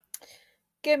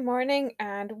Good morning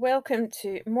and welcome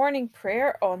to morning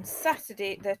prayer on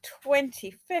Saturday, the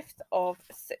 25th of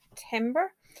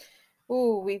September.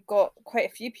 Oh, we've got quite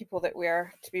a few people that we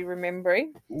are to be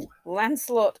remembering. Ooh.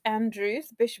 Lancelot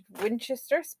Andrews, Bishop of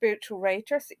Winchester, spiritual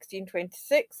writer,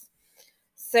 1626.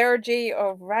 Sergei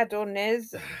of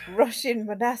Radonez, Russian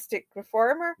monastic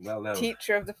reformer, Well known.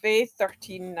 teacher of the faith,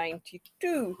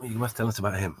 1392. You must tell us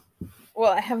about him.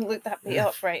 Well, I haven't looked that bit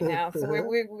up right now, so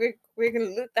we're going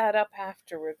to look that up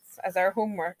afterwards as our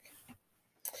homework.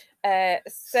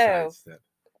 Sidestep.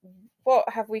 What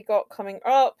have we got coming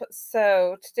up?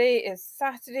 So today is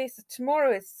Saturday, so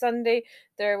tomorrow is Sunday.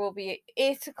 There will be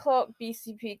 8 o'clock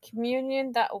BCP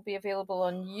communion that will be available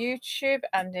on YouTube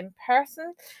and in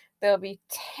person. There'll be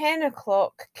 10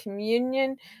 o'clock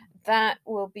communion that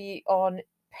will be on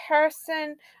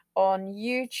person, on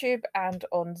YouTube, and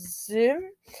on Zoom.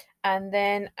 And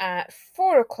then at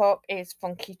 4 o'clock is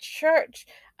Funky Church,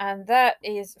 and that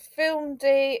is film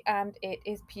day, and it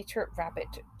is Peter Rabbit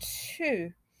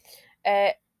 2.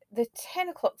 The 10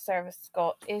 o'clock service,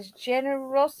 Scott, is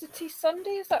Generosity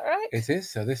Sunday, is that right? It is.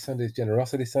 So this Sunday is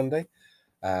Generosity Sunday.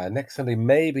 Next Sunday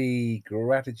may be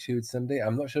Gratitude Sunday.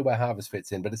 I'm not sure where Harvest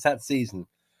fits in, but it's that season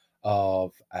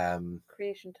of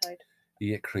Creation Tide.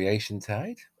 Yeah, Creation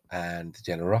Tide and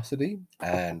Generosity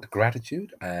and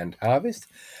Gratitude and Harvest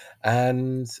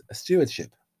and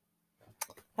Stewardship.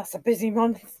 That's a busy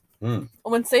month. Mm.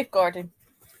 Oh, and Safeguarding.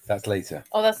 That's later.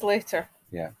 Oh, that's later.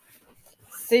 Yeah.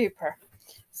 Super.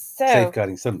 So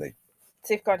Safeguarding Sunday.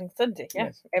 Safeguarding Sunday, yeah.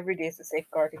 Yes. Every day is a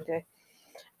safeguarding day.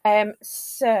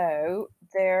 So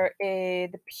there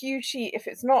is the pew sheet. If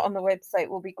it's not on the website,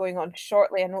 will be going on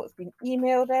shortly. I know it's been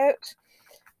emailed out.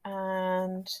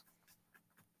 And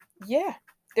yeah,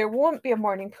 there won't be a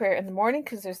morning prayer in the morning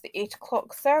because there's the 8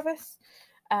 o'clock service.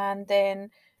 And then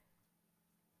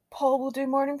Paul will do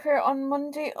morning prayer on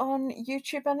Monday on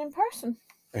YouTube and in person.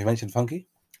 Have you mentioned Funky?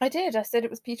 I did. I said it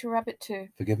was Peter Rabbit too.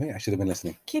 Forgive me, I should have been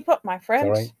listening. Keep up, my friend.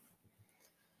 It's all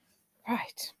right.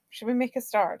 Right. Should we make a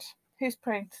start? Who's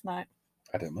praying tonight?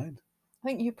 I don't mind. I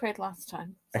think you prayed last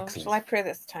time. So Excellent. shall I pray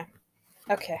this time?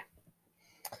 Okay.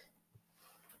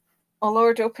 O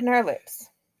Lord, open our lips.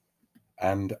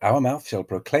 And our mouth shall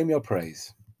proclaim your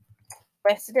praise.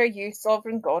 Blessed are you,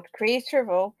 sovereign God, creator of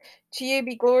all. To you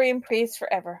be glory and praise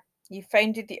forever. You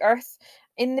founded the earth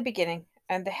in the beginning,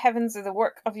 and the heavens are the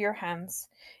work of your hands.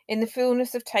 In the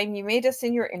fullness of time you made us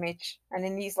in your image, and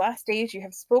in these last days you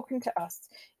have spoken to us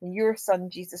in your Son,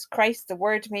 Jesus Christ, the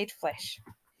Word made flesh.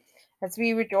 As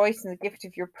we rejoice in the gift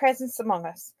of your presence among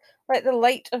us, let the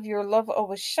light of your love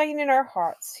always shine in our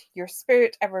hearts, your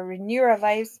Spirit ever renew our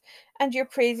lives, and your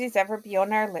praises ever be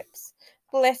on our lips.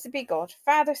 Blessed be God,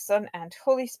 Father, Son, and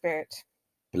Holy Spirit.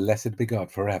 Blessed be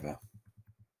God forever.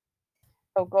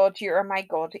 O God, you are my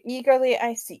God. Eagerly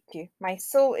I seek you. My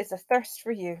soul is athirst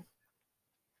for you.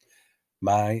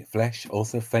 My flesh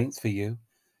also faints for you,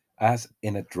 as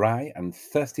in a dry and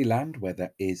thirsty land where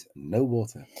there is no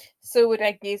water. So would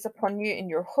I gaze upon you in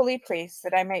your holy place,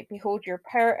 that I might behold your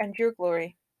power and your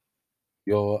glory.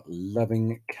 Your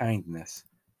loving kindness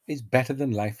is better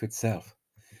than life itself,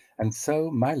 and so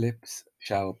my lips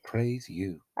shall praise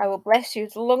you. I will bless you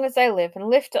as long as I live, and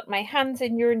lift up my hands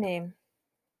in your name.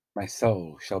 My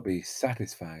soul shall be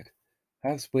satisfied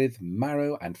as with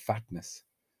marrow and fatness,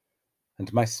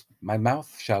 and my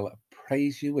mouth shall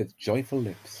praise you with joyful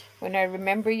lips. When I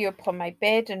remember you upon my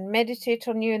bed and meditate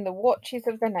on you in the watches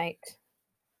of the night.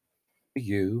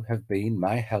 You have been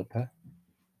my helper,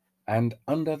 and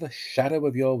under the shadow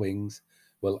of your wings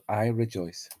will I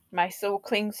rejoice. My soul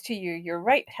clings to you. Your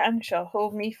right hand shall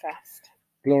hold me fast.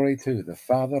 Glory to the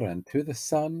Father, and to the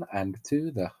Son, and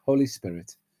to the Holy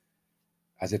Spirit,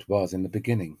 as it was in the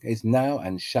beginning, is now,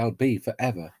 and shall be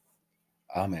forever.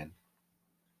 Amen.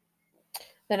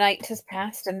 The night has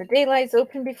passed, and the day lies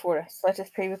open before us. Let us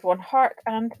pray with one heart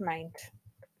and mind.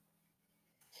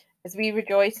 As we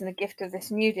rejoice in the gift of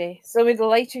this new day, so may the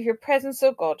light of your presence,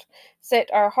 O God,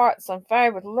 set our hearts on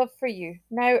fire with love for you,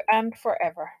 now and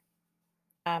forever.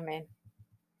 Amen.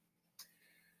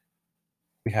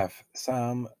 We have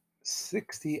Psalm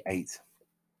 68.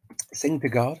 Sing to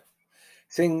God,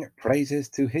 sing praises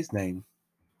to his name.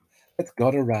 Let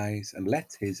God arise, and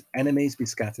let his enemies be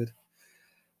scattered.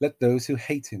 Let those who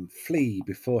hate him flee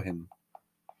before him.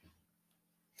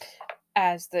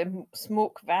 As the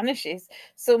smoke vanishes,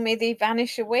 so may they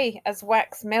vanish away. As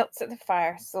wax melts at the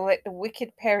fire, so let the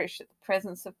wicked perish at the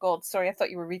presence of God. Sorry, I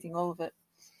thought you were reading all of it.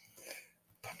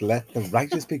 But let the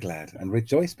righteous be glad, and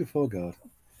rejoice before God.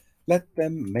 Let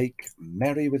them make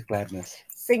merry with gladness.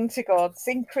 Sing to God,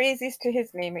 sing praises to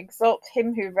his name, exalt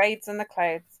him who rides on the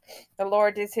clouds. The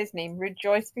Lord is his name,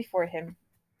 rejoice before him.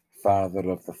 Father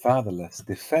of the fatherless,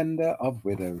 defender of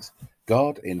widows,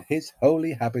 God in his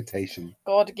holy habitation.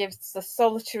 God gives the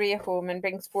solitary a home and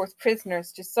brings forth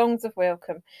prisoners to songs of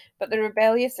welcome, but the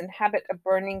rebellious inhabit a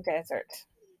burning desert.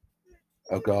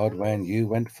 O God, when you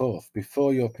went forth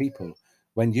before your people,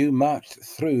 when you marched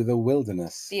through the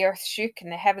wilderness, The earth shook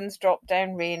and the heavens dropped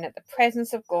down rain at the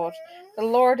presence of God, the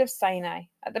Lord of Sinai,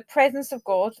 at the presence of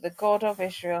God, the God of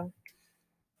Israel.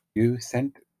 you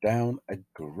sent down a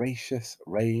gracious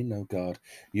rain, O God.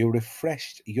 You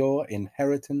refreshed your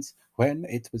inheritance when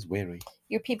it was weary.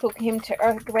 Your people came to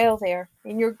earth, dwell there.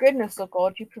 In your goodness, O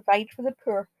God, you provide for the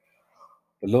poor.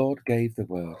 The Lord gave the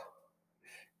word.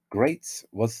 Great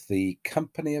was the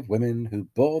company of women who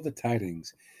bore the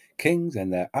tidings. Kings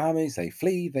and their armies, they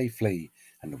flee,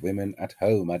 and women at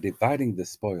home are dividing the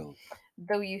spoil.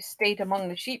 Though you stayed among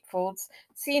the sheepfolds,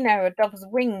 see now a dove's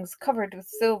wings covered with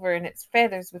silver and its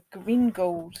feathers with green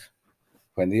gold.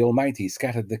 When the Almighty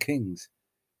scattered the kings,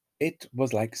 it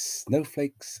was like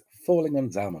snowflakes falling on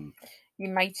Zalman. You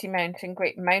mighty mountain,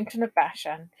 great mountain of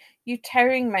Bashan, you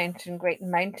towering mountain, great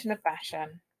mountain of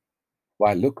Bashan.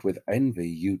 Why look with envy,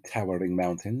 you towering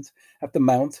mountains, at the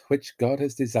mount which God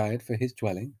has desired for his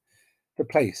dwelling, the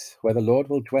place where the Lord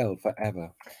will dwell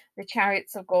forever. The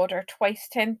chariots of God are twice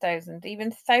 10,000,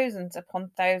 even thousands upon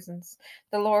thousands.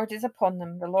 The Lord is upon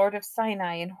them, the Lord of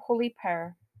Sinai in holy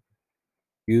power.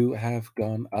 You have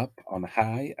gone up on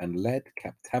high and led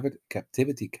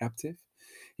captivity captive.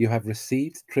 You have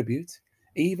received tribute,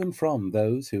 even from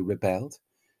those who rebelled,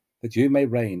 that you may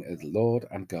reign as Lord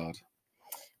and God.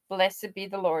 Blessed be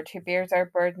the Lord who bears our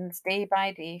burdens day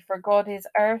by day, for God is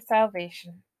our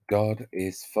salvation. God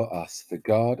is for us, the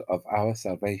God of our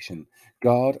salvation.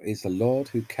 God is the Lord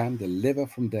who can deliver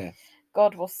from death.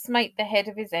 God will smite the head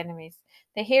of his enemies,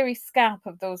 the hairy scalp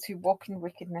of those who walk in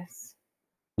wickedness.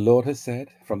 The Lord has said,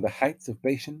 from the heights of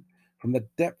Bashan, from the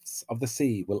depths of the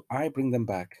sea, will I bring them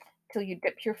back. Till you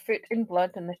dip your foot in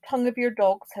blood and the tongue of your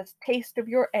dogs has taste of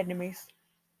your enemies.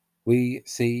 We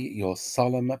see your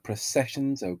solemn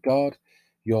processions, O God,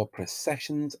 your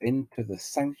processions into the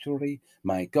sanctuary,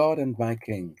 my God and my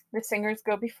King. The singers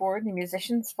go before, the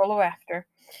musicians follow after,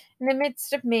 in the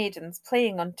midst of maidens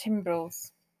playing on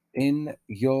timbrels. In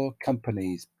your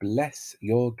companies, bless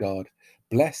your God,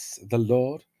 bless the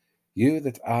Lord, you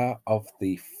that are of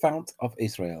the fount of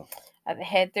Israel. At the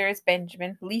head there is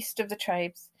Benjamin, least of the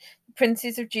tribes, the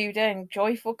princes of Judah in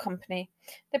joyful company,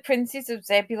 the princes of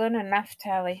Zebulun and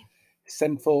Naphtali.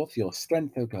 Send forth your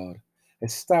strength, O God.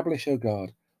 Establish, O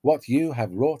God, what you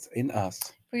have wrought in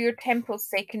us. For your temple's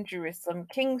sake in Jerusalem,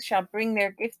 kings shall bring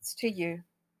their gifts to you.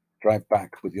 Drive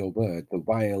back with your word the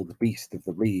wild beast of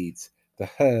the reeds, the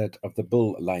herd of the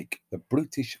bull like, the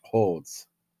brutish hordes.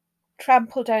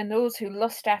 Trample down those who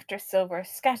lust after silver,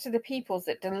 scatter the peoples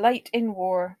that delight in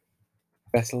war.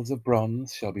 Vessels of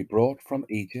bronze shall be brought from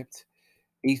Egypt.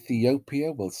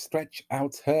 Ethiopia will stretch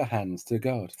out her hands to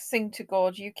God. Sing to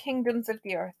God, you kingdoms of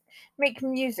the earth. Make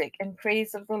music in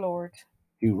praise of the Lord.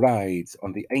 Who rides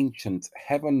on the ancient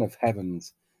heaven of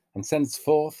heavens and sends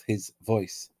forth his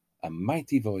voice, a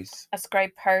mighty voice. Ascribe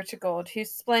power to God,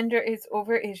 whose splendor is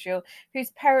over Israel,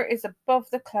 whose power is above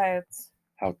the clouds.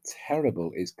 How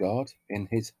terrible is God in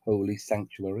his holy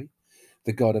sanctuary,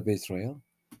 the God of Israel,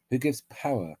 who gives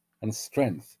power and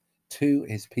strength to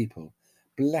his people.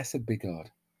 Blessed be God.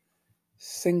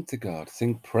 Sing to God,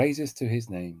 sing praises to his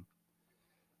name.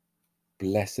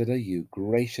 Blessed are you,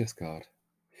 gracious God.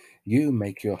 You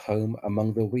make your home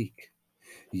among the weak.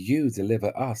 You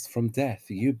deliver us from death.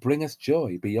 You bring us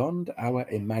joy beyond our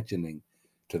imagining,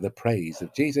 to the praise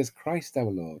of Jesus Christ our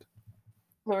Lord.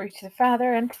 Glory to the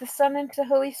Father, and to the Son, and to the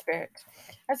Holy Spirit,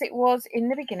 as it was in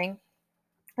the beginning,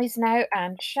 is now,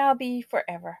 and shall be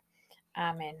forever.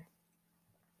 Amen.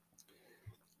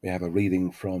 We have a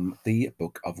reading from the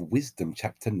Book of Wisdom,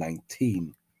 chapter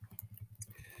 19.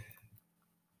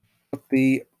 But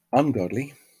the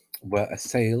ungodly were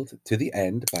assailed to the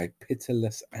end by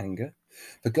pitiless anger,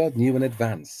 for God knew in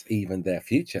advance even their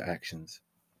future actions.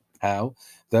 How,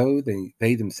 though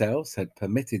they themselves had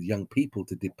permitted young people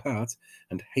to depart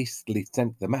and hastily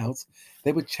sent them out,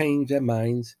 they would change their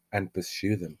minds and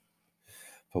pursue them.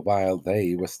 For while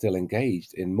they were still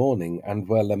engaged in mourning and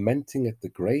were lamenting at the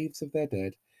graves of their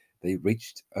dead, they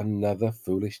reached another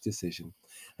foolish decision,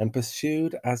 and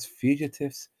pursued as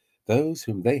fugitives those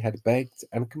whom they had begged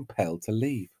and compelled to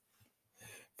leave.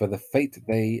 For the fate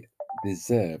they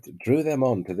deserved drew them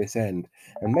on to this end,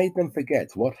 and made them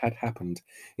forget what had happened,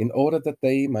 in order that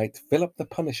they might fill up the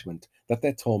punishment that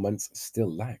their torments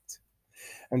still lacked,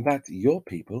 and that your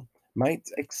people might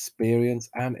experience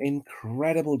an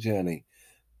incredible journey,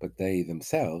 but they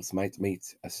themselves might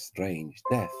meet a strange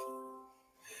death.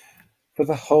 For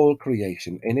the whole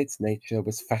creation in its nature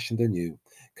was fashioned anew,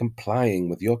 complying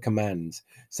with your commands,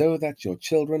 so that your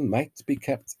children might be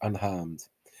kept unharmed.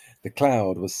 The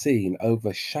cloud was seen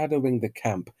overshadowing the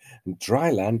camp, and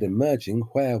dry land emerging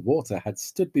where water had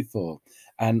stood before,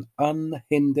 an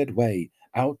unhindered way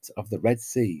out of the Red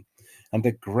Sea, and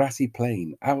a grassy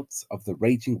plain out of the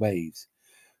raging waves,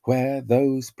 where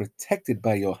those protected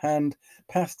by your hand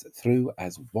passed through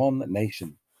as one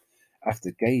nation,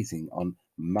 after gazing on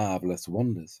marvelous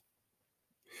wonders.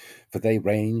 For they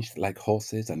ranged like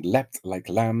horses and leapt like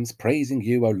lambs, praising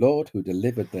you, O Lord, who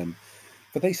delivered them.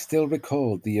 For they still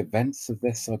recalled the events of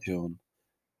their sojourn,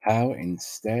 how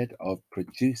instead of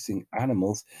producing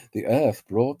animals, the earth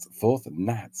brought forth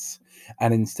gnats,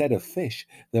 and instead of fish,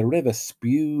 the river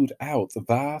spewed out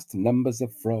vast numbers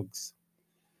of frogs.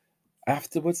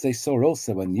 Afterwards they saw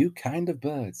also a new kind of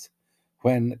birds,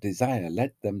 when desire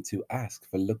led them to ask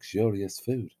for luxurious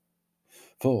food.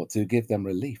 For to give them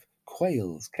relief,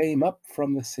 quails came up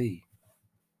from the sea.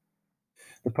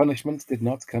 The punishment did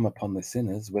not come upon the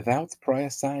sinners without prior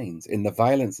signs in the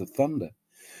violence of thunder,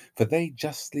 for they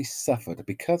justly suffered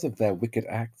because of their wicked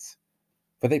acts,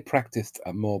 for they practiced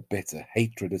a more bitter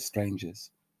hatred of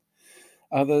strangers.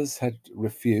 Others had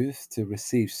refused to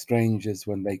receive strangers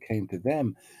when they came to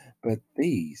them, but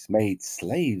these made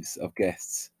slaves of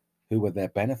guests who were their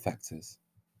benefactors.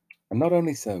 And not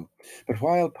only so, but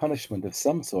while punishment of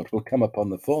some sort will come upon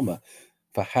the former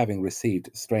for having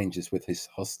received strangers with his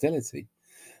hostility,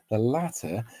 the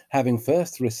latter, having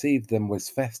first received them with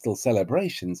festal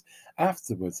celebrations,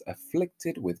 afterwards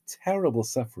afflicted with terrible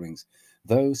sufferings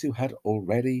those who had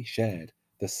already shared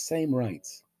the same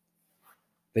rights.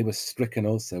 They were stricken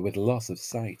also with loss of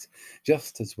sight,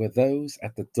 just as were those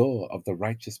at the door of the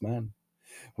righteous man.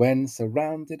 When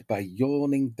surrounded by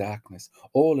yawning darkness,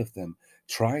 all of them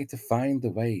try to find the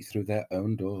way through their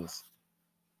own doors.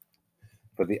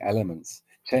 For the elements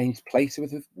change place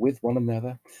with one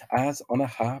another, as on a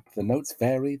harp the notes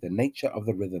vary the nature of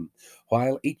the rhythm,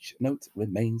 while each note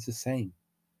remains the same.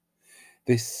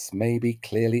 This may be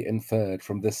clearly inferred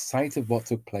from the sight of what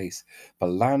took place, for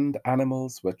land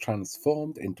animals were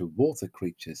transformed into water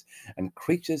creatures, and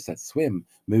creatures that swim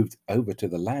moved over to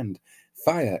the land.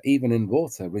 Fire, even in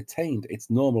water, retained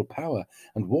its normal power,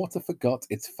 and water forgot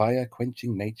its fire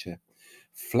quenching nature.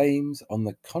 Flames, on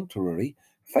the contrary,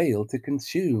 failed to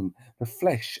consume the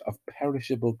flesh of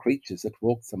perishable creatures that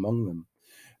walked among them,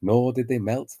 nor did they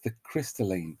melt the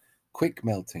crystalline, quick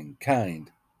melting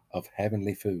kind of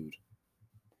heavenly food.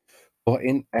 For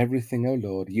in everything, O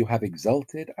Lord, you have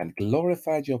exalted and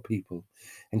glorified your people,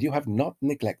 and you have not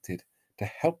neglected to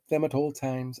help them at all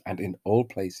times and in all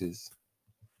places.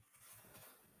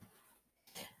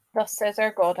 Thus says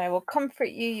our God, I will comfort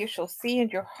you, you shall see,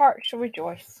 and your heart shall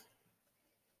rejoice.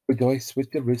 Rejoice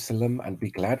with Jerusalem and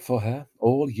be glad for her,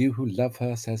 all you who love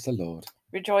her, says the Lord.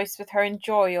 Rejoice with her in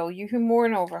joy, all you who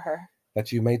mourn over her.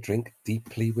 That you may drink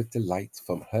deeply with delight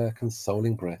from her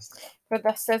consoling breast. For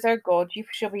thus says our God, you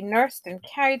shall be nursed and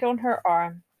carried on her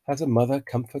arm. As a mother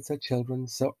comforts her children,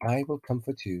 so I will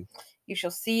comfort you. You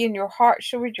shall see, and your heart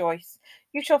shall rejoice.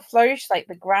 You shall flourish like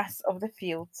the grass of the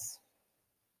fields.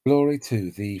 Glory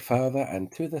to the Father,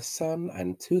 and to the Son,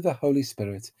 and to the Holy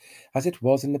Spirit, as it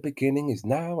was in the beginning, is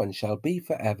now, and shall be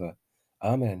forever.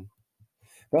 Amen.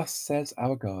 Thus says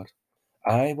our God,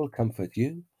 I will comfort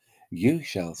you, you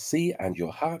shall see, and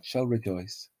your heart shall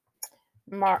rejoice.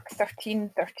 Mark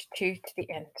 13:32 to the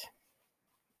end.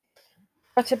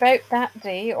 But about that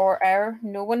day or hour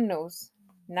no one knows,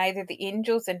 neither the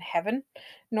angels in heaven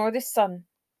nor the Son,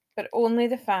 but only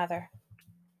the Father.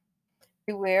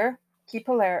 Beware, keep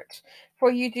alert,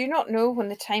 for you do not know when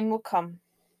the time will come.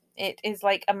 It is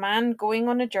like a man going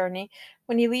on a journey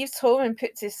when he leaves home and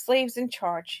puts his slaves in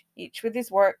charge, each with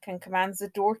his work, and commands the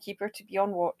doorkeeper to be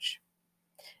on watch.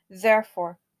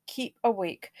 Therefore, keep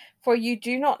awake, for you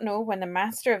do not know when the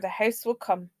master of the house will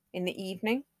come, in the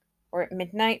evening, or at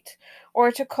midnight, or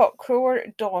at a cockcrow, or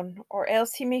at dawn, or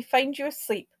else he may find you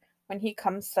asleep when he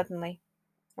comes suddenly.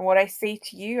 And what I say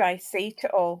to you, I say to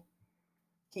all,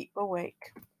 keep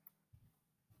awake.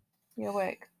 You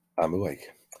awake? I'm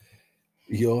awake.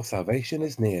 Your salvation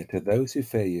is near to those who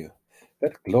fear you,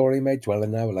 that glory may dwell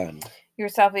in our land. Your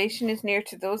salvation is near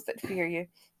to those that fear you,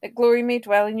 that glory may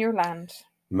dwell in your land.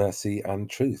 Mercy and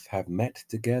truth have met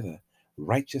together.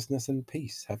 Righteousness and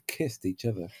peace have kissed each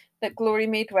other. That glory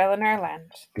may dwell in our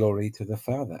land. Glory to the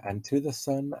Father, and to the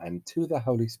Son, and to the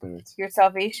Holy Spirit. Your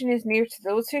salvation is near to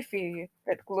those who fear you,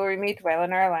 that glory may dwell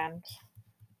in our land.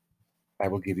 I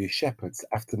will give you shepherds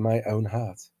after my own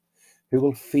heart, who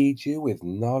will feed you with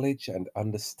knowledge and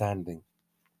understanding.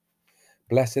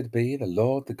 Blessed be the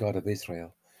Lord, the God of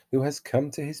Israel, who has come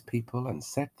to his people and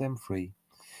set them free.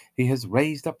 He has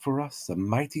raised up for us a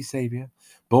mighty Saviour,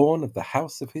 born of the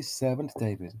house of his servant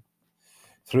David.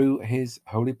 Through his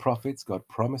holy prophets, God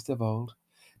promised of old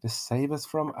to save us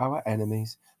from our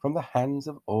enemies, from the hands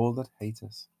of all that hate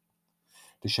us,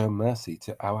 to show mercy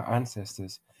to our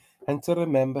ancestors, and to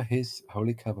remember his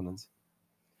holy covenant.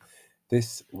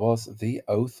 This was the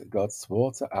oath God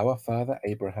swore to our father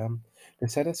Abraham, to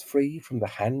set us free from the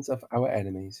hands of our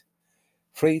enemies,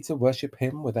 free to worship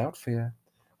him without fear,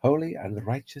 holy and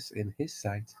righteous in his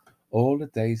sight all the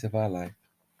days of our life.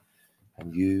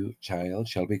 And you, child,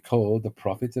 shall be called the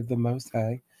prophet of the Most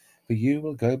High, for you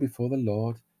will go before the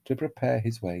Lord to prepare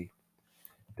his way,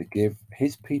 to give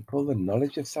his people the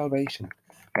knowledge of salvation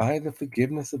by the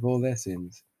forgiveness of all their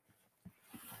sins.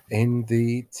 In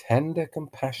the tender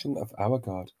compassion of our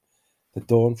God, the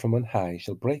dawn from on high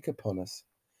shall break upon us,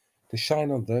 to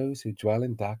shine on those who dwell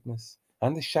in darkness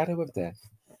and the shadow of death,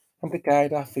 and to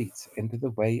guide our feet into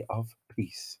the way of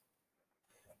peace.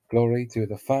 Glory to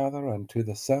the Father, and to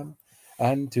the Son,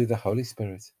 and to the Holy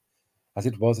Spirit, as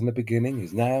it was in the beginning,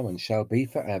 is now, and shall be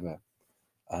forever.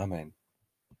 Amen.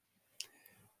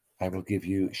 I will give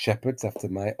you shepherds after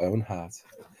my own heart,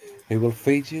 who will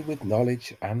feed you with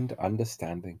knowledge and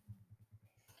understanding.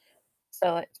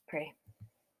 So let's pray.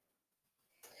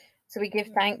 So we give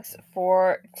thanks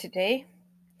for today,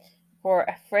 for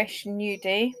a fresh new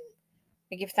day.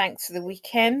 We give thanks for the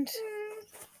weekend.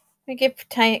 We give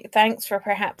thanks for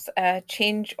perhaps a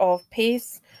change of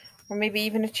pace, or maybe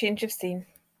even a change of scene.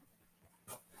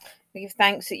 We give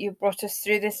thanks that you brought us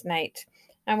through this night,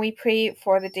 and we pray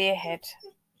for the day ahead.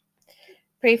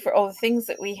 Pray for all the things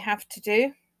that we have to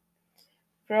do,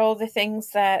 for all the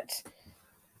things that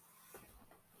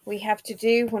we have to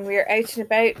do when we are out and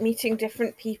about meeting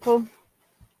different people,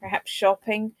 perhaps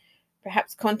shopping,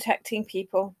 perhaps contacting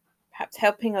people, perhaps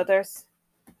helping others.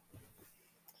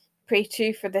 Pray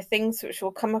too for the things which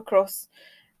will come across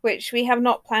which we have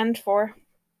not planned for,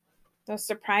 those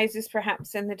surprises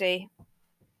perhaps in the day.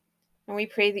 And we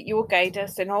pray that you will guide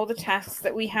us in all the tasks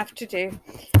that we have to do,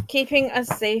 keeping us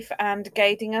safe and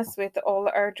guiding us with all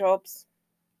our jobs.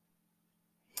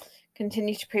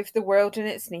 Continue to pray for the world and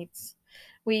its needs.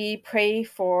 We pray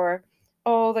for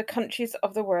all the countries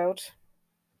of the world.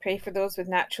 Pray for those with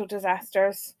natural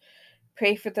disasters.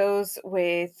 Pray for those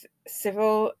with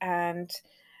civil and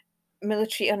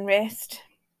military unrest.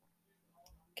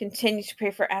 Continue to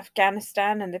pray for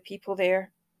Afghanistan and the people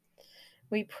there.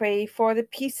 We pray for the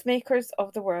peacemakers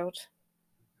of the world.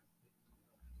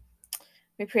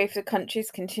 We pray for the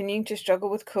countries continuing to struggle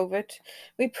with COVID.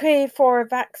 We pray for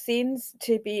vaccines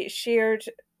to be shared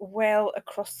well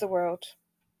across the world.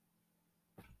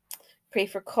 Pray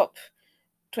for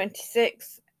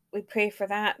COP26. We pray for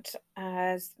that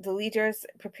as the leaders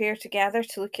prepare to gather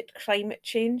to look at climate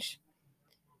change.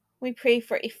 We pray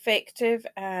for effective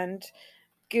and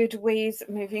good ways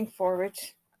moving forward.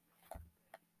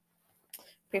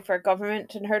 Pray for our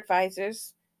government and her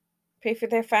advisors. Pray for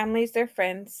their families, their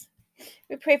friends.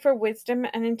 We pray for wisdom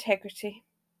and integrity.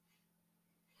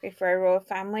 Pray for our royal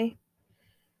family.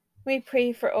 We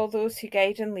pray for all those who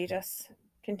guide and lead us.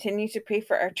 Continue to pray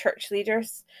for our church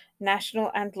leaders,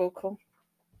 national and local.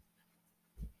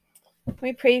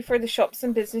 We pray for the shops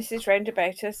and businesses round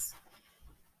about us.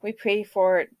 We pray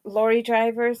for lorry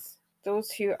drivers,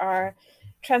 those who are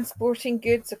transporting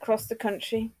goods across the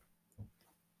country.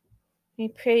 We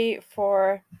pray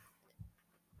for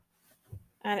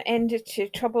an end to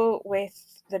trouble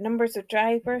with the numbers of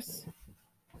drivers.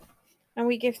 And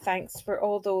we give thanks for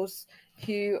all those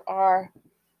who are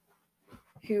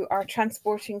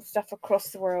transporting stuff across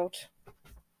the world.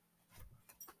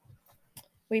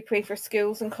 We pray for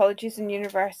schools and colleges and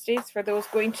universities, for those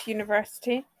going to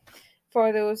university,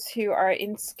 for those who are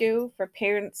in school, for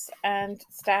parents and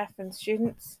staff and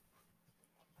students.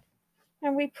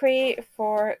 And we pray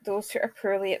for those who are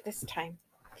poorly at this time.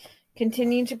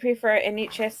 Continuing to pray for our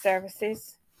NHS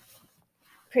services.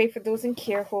 Pray for those in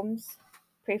care homes.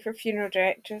 Pray for funeral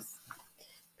directors.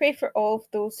 Pray for all of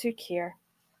those who care.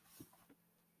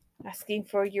 Asking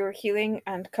for your healing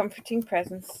and comforting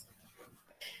presence.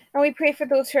 And we pray for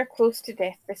those who are close to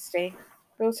death this day,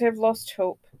 those who have lost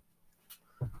hope.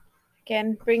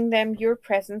 Again, bring them your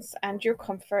presence and your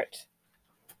comfort.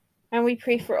 And we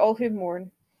pray for all who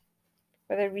mourn,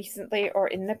 whether recently or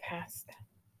in the past.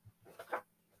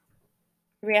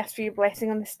 We ask for your blessing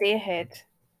on this day ahead.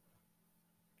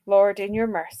 Lord, in your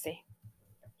mercy,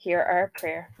 hear our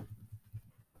prayer.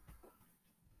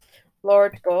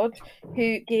 Lord God,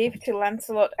 who gave to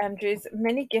Lancelot Andrewes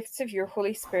many gifts of your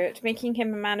Holy Spirit, making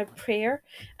him a man of prayer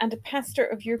and a pastor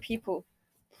of your people,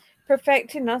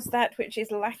 Perfect in us that which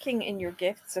is lacking in your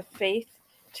gifts of faith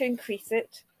to increase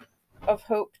it, of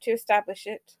hope to establish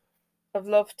it, of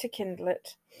love to kindle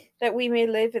it, that we may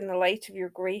live in the light of your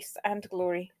grace and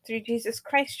glory, through Jesus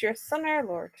Christ, your Son, our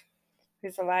Lord, who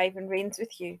is alive and reigns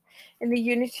with you, in the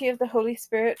unity of the Holy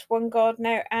Spirit, one God,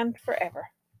 now and forever.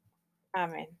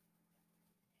 Amen.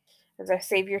 As our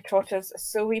Saviour taught us,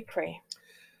 so we pray.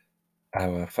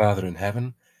 Our Father in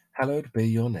heaven, hallowed be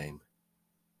your name.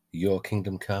 Your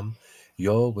kingdom come,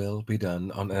 your will be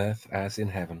done on earth as in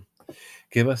heaven.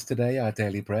 Give us today our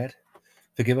daily bread.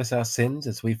 Forgive us our sins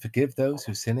as we forgive those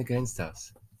who sin against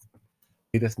us.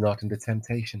 Lead us not into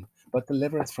temptation, but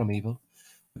deliver us from evil.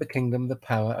 For the kingdom, the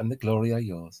power, and the glory are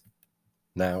yours,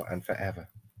 now and forever.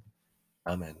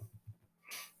 Amen.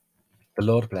 The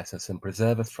Lord bless us and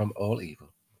preserve us from all evil.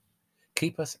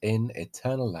 Keep us in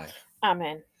eternal life.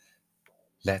 Amen.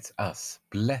 Let us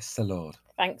bless the Lord.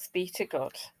 Thanks be to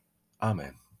God.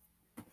 Amen.